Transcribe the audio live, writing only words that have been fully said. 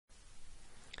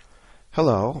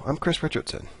Hello, I'm Chris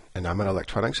Richardson, and I'm an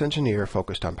electronics engineer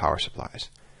focused on power supplies.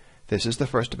 This is the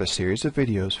first of a series of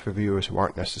videos for viewers who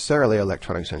aren't necessarily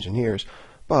electronics engineers,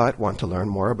 but want to learn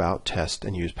more about, test,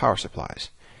 and use power supplies.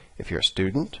 If you're a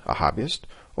student, a hobbyist,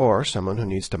 or someone who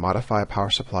needs to modify a power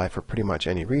supply for pretty much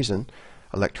any reason,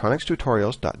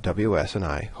 electronicstutorials.ws and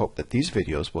I hope that these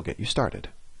videos will get you started.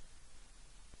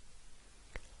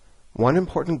 One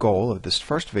important goal of this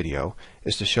first video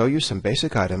is to show you some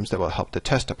basic items that will help to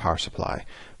test a power supply,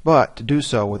 but to do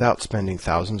so without spending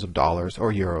thousands of dollars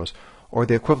or euros or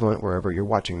the equivalent wherever you're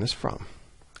watching this from.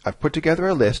 I've put together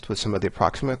a list with some of the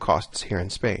approximate costs here in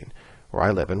Spain, where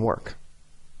I live and work.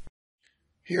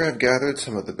 Here I've gathered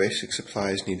some of the basic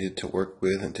supplies needed to work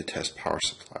with and to test power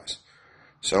supplies.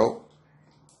 So,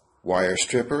 wire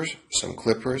strippers, some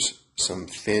clippers, some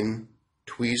thin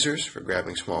tweezers for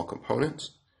grabbing small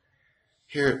components.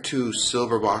 Here are two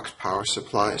silver box power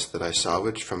supplies that I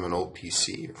salvaged from an old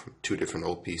PC, or from two different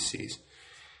old PCs.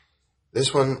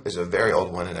 This one is a very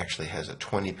old one. It actually has a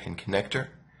 20-pin connector,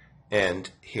 and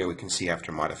here we can see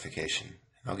after modification.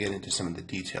 I'll get into some of the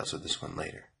details of this one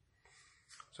later.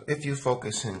 So if you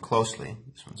focus in closely,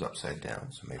 this one's upside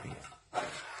down, so maybe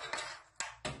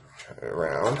turn it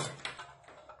around.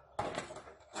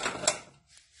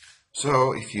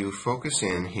 So if you focus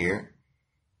in here,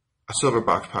 a silver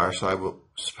box power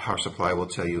supply will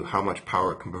tell you how much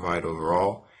power it can provide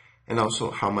overall, and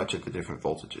also how much at the different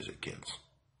voltages it gives.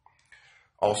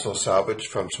 Also salvaged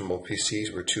from some old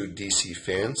PCs were two DC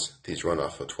fans. These run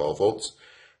off of 12 volts.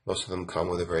 Most of them come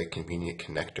with a very convenient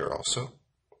connector also.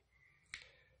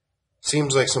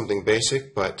 Seems like something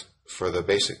basic, but for the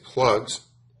basic plugs,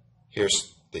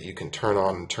 here's that you can turn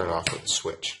on and turn off with a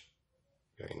switch.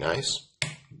 Very nice.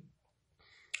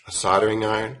 A soldering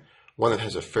iron. One that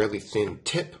has a fairly thin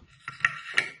tip.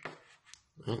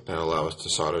 Right, that'll allow us to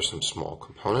solder some small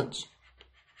components.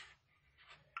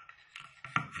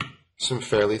 Some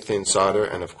fairly thin solder,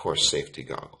 and of course safety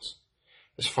goggles.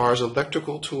 As far as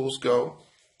electrical tools go,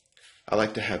 I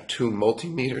like to have two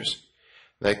multimeters.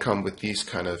 They come with these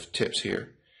kind of tips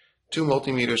here. Two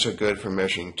multimeters are good for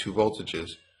measuring two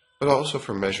voltages, but also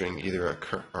for measuring either a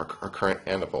current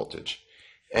and a voltage.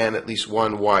 And at least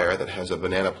one wire that has a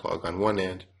banana plug on one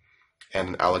end and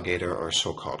an alligator or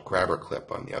so-called grabber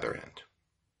clip on the other end.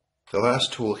 The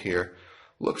last tool here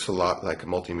looks a lot like a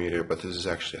multimeter, but this is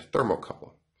actually a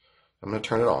thermocouple. I'm going to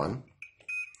turn it on.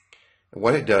 And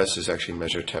what it does is actually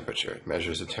measure temperature. It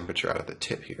measures the temperature out of the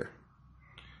tip here.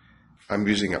 I'm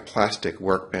using a plastic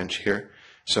workbench here,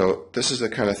 so this is the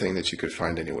kind of thing that you could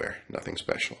find anywhere, nothing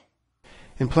special.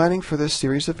 In planning for this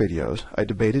series of videos, I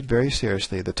debated very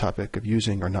seriously the topic of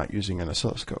using or not using an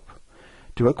oscilloscope.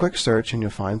 Do a quick search and you'll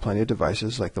find plenty of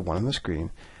devices like the one on the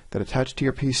screen that attach to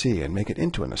your PC and make it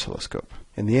into an oscilloscope.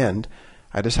 In the end,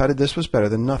 I decided this was better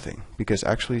than nothing because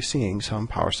actually seeing some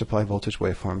power supply voltage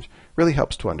waveforms really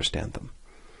helps to understand them.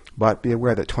 But be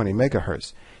aware that 20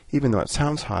 megahertz, even though it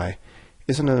sounds high,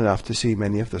 isn't enough to see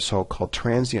many of the so-called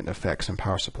transient effects in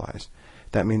power supplies.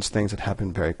 That means things that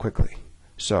happen very quickly.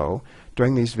 So,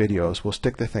 during these videos, we'll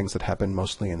stick to things that happen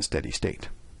mostly in steady state.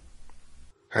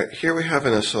 Alright, here we have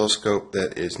an oscilloscope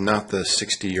that is not the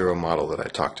 60 € model that I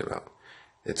talked about.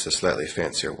 It's a slightly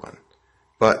fancier one.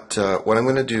 But what I'm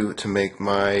going to do to make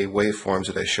my waveforms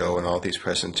that I show in all these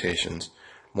presentations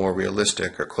more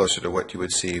realistic or closer to what you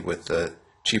would see with the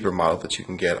cheaper model that you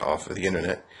can get off of the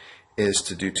internet is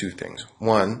to do two things.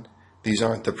 One, these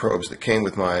aren't the probes that came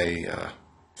with my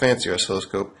fancier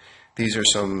oscilloscope. These are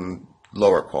some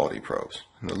lower quality probes.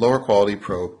 And the lower quality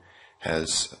probe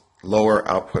has lower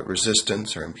output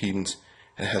resistance or impedance,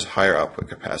 and it has higher output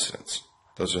capacitance.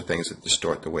 Those are things that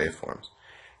distort the waveforms.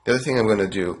 The other thing I'm going to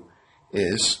do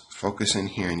is focus in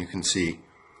here, and you can see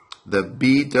the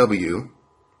BW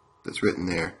that's written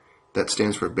there, that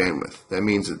stands for bandwidth. That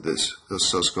means that this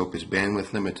oscilloscope is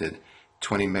bandwidth limited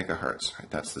 20 megahertz.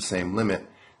 Right? That's the same limit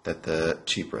that the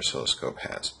cheaper oscilloscope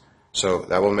has. So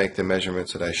that will make the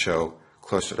measurements that I show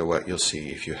closer to what you'll see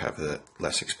if you have the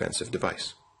less expensive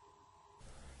device.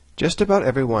 Just about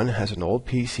everyone has an old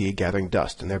PC gathering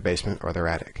dust in their basement or their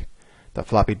attic. The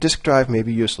floppy disk drive may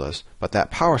be useless, but that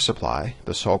power supply,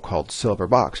 the so-called silver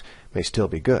box, may still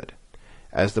be good.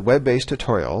 As the web-based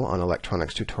tutorial on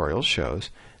electronics tutorials shows,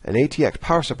 an ATX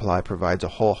power supply provides a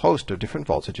whole host of different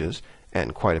voltages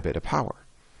and quite a bit of power.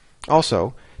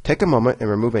 Also, take a moment and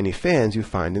remove any fans you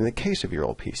find in the case of your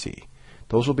old PC.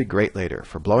 Those will be great later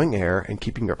for blowing air and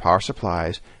keeping your power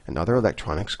supplies and other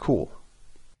electronics cool.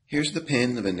 Here's the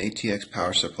pin of an ATX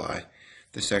power supply.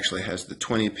 This actually has the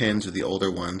 20 pins of the older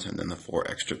ones and then the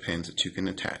 4 extra pins that you can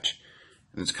attach.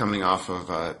 And it's coming off of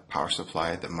a power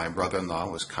supply that my brother-in-law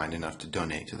was kind enough to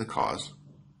donate to the cause.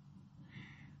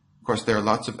 Of course, there are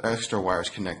lots of extra wires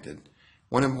connected.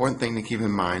 One important thing to keep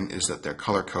in mind is that they're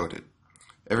color-coded.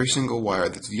 Every single wire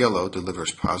that's yellow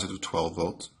delivers positive 12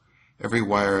 volts. Every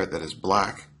wire that is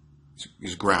black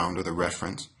is ground or the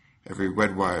reference. Every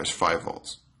red wire is 5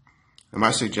 volts. And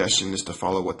my suggestion is to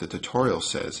follow what the tutorial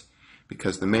says,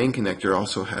 because the main connector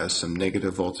also has some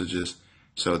negative voltages,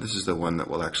 so this is the one that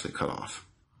will actually cut off.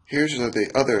 Here's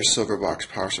the other silver box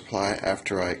power supply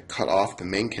after I cut off the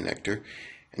main connector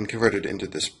and converted it into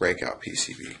this breakout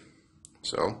PCB.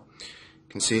 So, you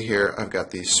can see here I've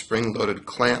got these spring-loaded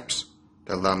clamps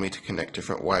that allow me to connect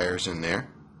different wires in there.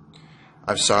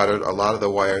 I've soldered a lot of the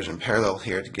wires in parallel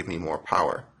here to give me more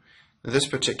power. Now, this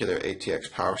particular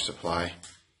ATX power supply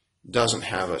doesn't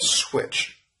have a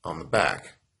switch on the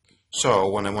back. So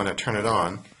when I want to turn it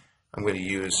on, I'm going to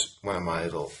use one of my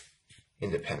little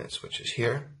independent switches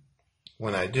here.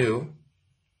 When I do,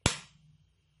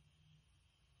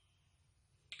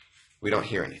 we don't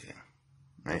hear anything,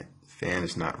 right? The fan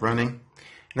is not running,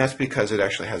 and that's because it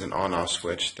actually has an on-off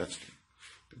switch. That's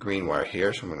the green wire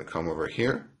here, so I'm going to come over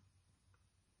here,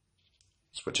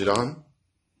 switch it on,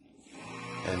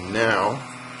 and now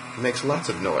it makes lots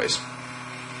of noise.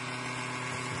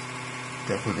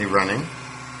 Definitely running.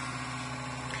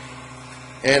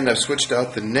 And I've switched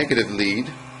out the negative lead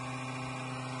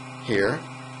here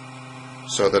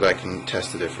so that I can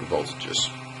test the different voltages.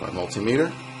 My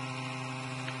multimeter.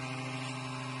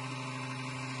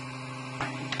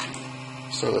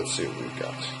 So let's see what we've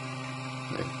got.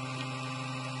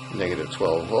 Negative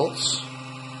 12 volts.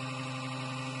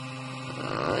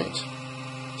 Alright.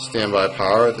 Standby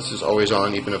power. This is always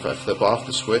on even if I flip off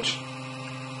the switch.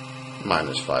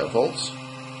 Minus 5 volts.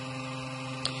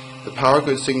 The power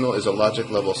grid signal is a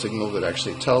logic level signal that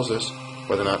actually tells us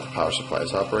whether or not the power supply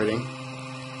is operating.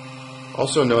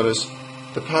 Also notice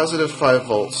the positive 5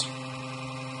 volts,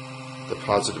 the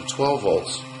positive 12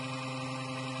 volts,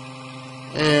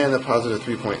 and the positive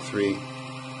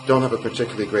 3.3 don't have a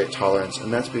particularly great tolerance,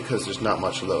 and that's because there's not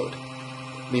much load.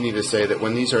 Meaning to say that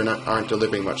when these aren't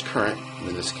delivering much current, and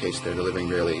in this case they're delivering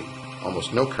really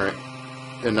almost no current,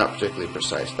 they're not particularly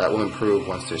precise. That will improve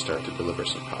once they start to deliver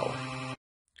some power.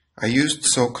 I used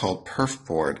so-called perf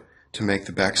board to make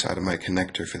the backside of my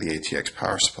connector for the ATX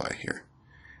power supply here.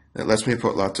 It lets me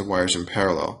put lots of wires in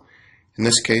parallel. In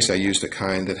this case, I used a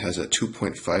kind that has a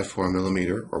 2.54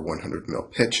 millimeter or 100 mil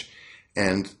pitch,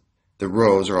 and the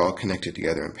rows are all connected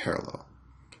together in parallel.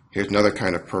 Here's another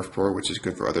kind of perf board which is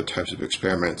good for other types of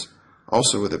experiments,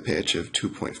 also with a pitch of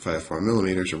 2.54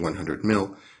 millimeters or 100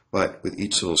 mil, but with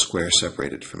each little square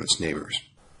separated from its neighbors.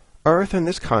 Earth in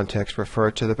this context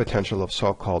refers to the potential of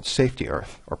so-called safety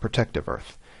earth or protective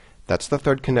earth. That's the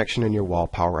third connection in your wall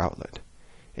power outlet.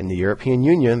 In the European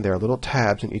Union, there are little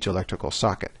tabs in each electrical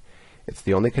socket. It's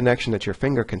the only connection that your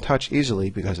finger can touch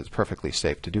easily because it's perfectly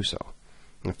safe to do so.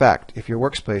 In fact, if your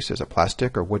workspace is a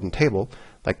plastic or wooden table,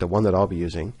 like the one that I'll be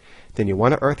using, then you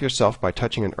want to earth yourself by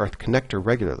touching an earth connector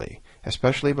regularly,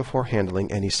 especially before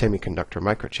handling any semiconductor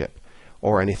microchip,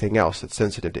 or anything else that's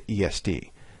sensitive to ESD.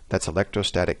 That's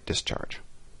electrostatic discharge.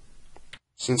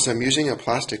 Since I'm using a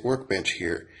plastic workbench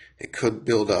here, it could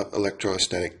build up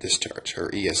electrostatic discharge, or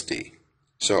ESD.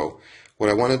 So, what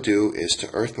I want to do is to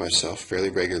earth myself fairly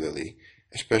regularly,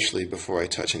 especially before I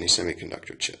touch any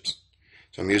semiconductor chips.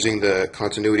 So I'm using the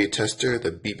continuity tester,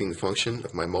 the beeping function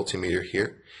of my multimeter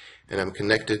here, and I'm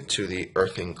connected to the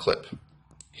earthing clip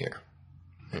here.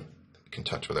 We can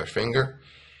touch with our finger.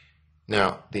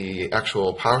 Now, the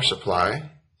actual power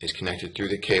supply is connected through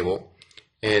the cable,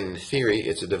 and in theory,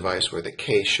 it's a device where the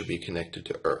case should be connected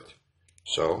to earth.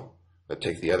 So, I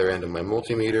take the other end of my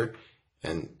multimeter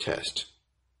and test.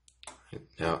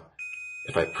 Now,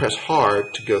 if I press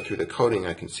hard to go through the coating,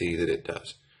 I can see that it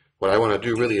does. What I want to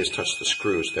do really is touch the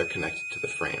screws. They're connected to the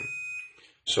frame.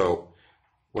 So,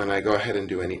 when I go ahead and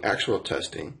do any actual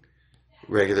testing,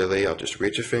 regularly I'll just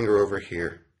reach a finger over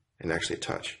here and actually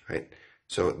touch, right?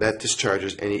 So that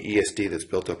discharges any ESD that's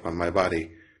built up on my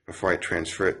body before I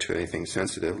transfer it to anything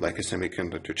sensitive like a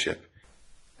semiconductor chip.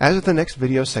 As the next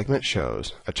video segment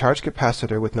shows, a charged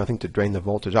capacitor with nothing to drain the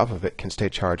voltage off of it can stay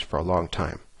charged for a long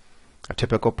time. A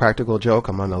typical practical joke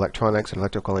among electronics and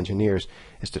electrical engineers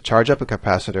is to charge up a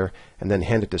capacitor and then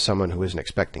hand it to someone who isn't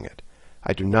expecting it.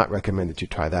 I do not recommend that you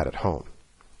try that at home.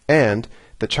 And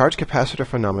the charged capacitor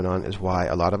phenomenon is why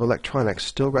a lot of electronics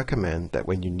still recommend that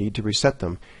when you need to reset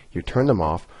them, you turn them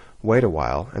off, wait a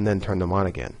while, and then turn them on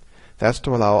again. That's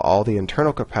to allow all the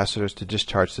internal capacitors to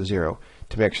discharge to zero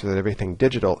to make sure that everything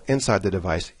digital inside the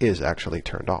device is actually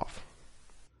turned off.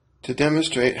 To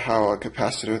demonstrate how a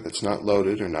capacitor that's not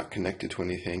loaded or not connected to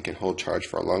anything can hold charge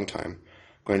for a long time,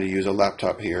 I'm going to use a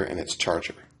laptop here and its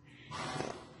charger.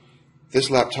 Now, This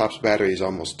laptop's battery is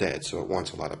almost dead, so it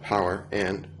wants a lot of power,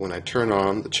 and when I turn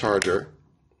on the charger,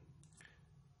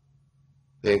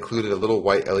 they included a little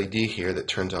white LED here that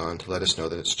turns on to let us know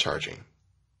that it's charging.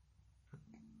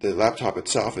 The laptop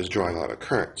itself is drawing a lot of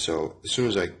current, so as soon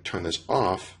as I turn this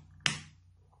off,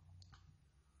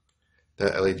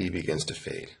 that LED begins to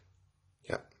fade.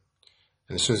 Yep.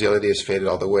 And as soon as the LED is faded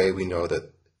all the way, we know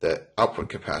that the output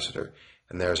capacitor,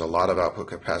 and there's a lot of output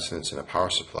capacitance in a power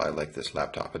supply like this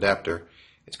laptop adapter,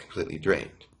 is completely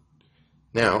drained.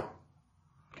 Now,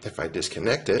 if I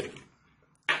disconnect it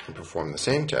and perform the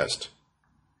same test,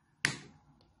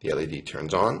 the LED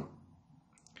turns on.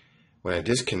 When I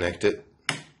disconnect it,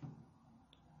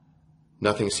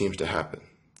 nothing seems to happen.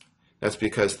 That's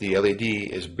because the LED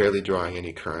is barely drawing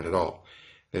any current at all.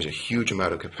 There's a huge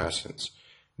amount of capacitance,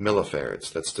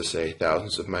 millifarads, that's to say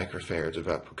thousands of microfarads of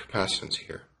output capacitance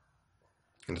here.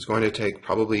 And it's going to take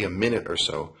probably a minute or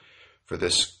so for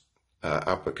this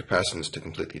output capacitance to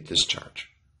completely discharge.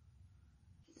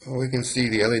 Well, we can see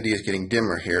the LED is getting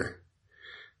dimmer here,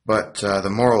 but the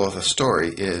moral of the story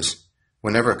is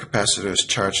whenever a capacitor is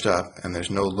charged up and there's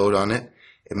no load on it,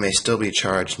 it may still be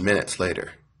charged minutes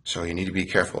later. So you need to be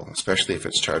careful, especially if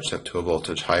it's charged up to a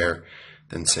voltage higher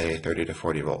than, say, 30 to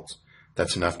 40 volts.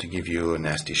 That's enough to give you a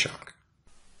nasty shock.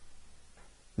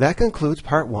 That concludes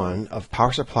part 1 of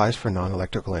Power Supplies for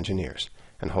Non-Electrical Engineers,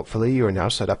 and hopefully you are now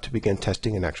set up to begin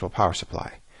testing an actual power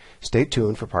supply. Stay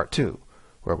tuned for part 2,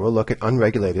 where we'll look at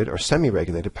unregulated or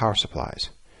semi-regulated power supplies.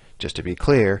 Just to be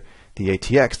clear, the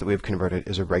ATX that we've converted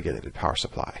is a regulated power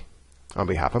supply. On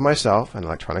behalf of myself and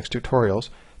Electronics Tutorials,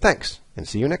 thanks, and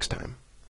see you next time.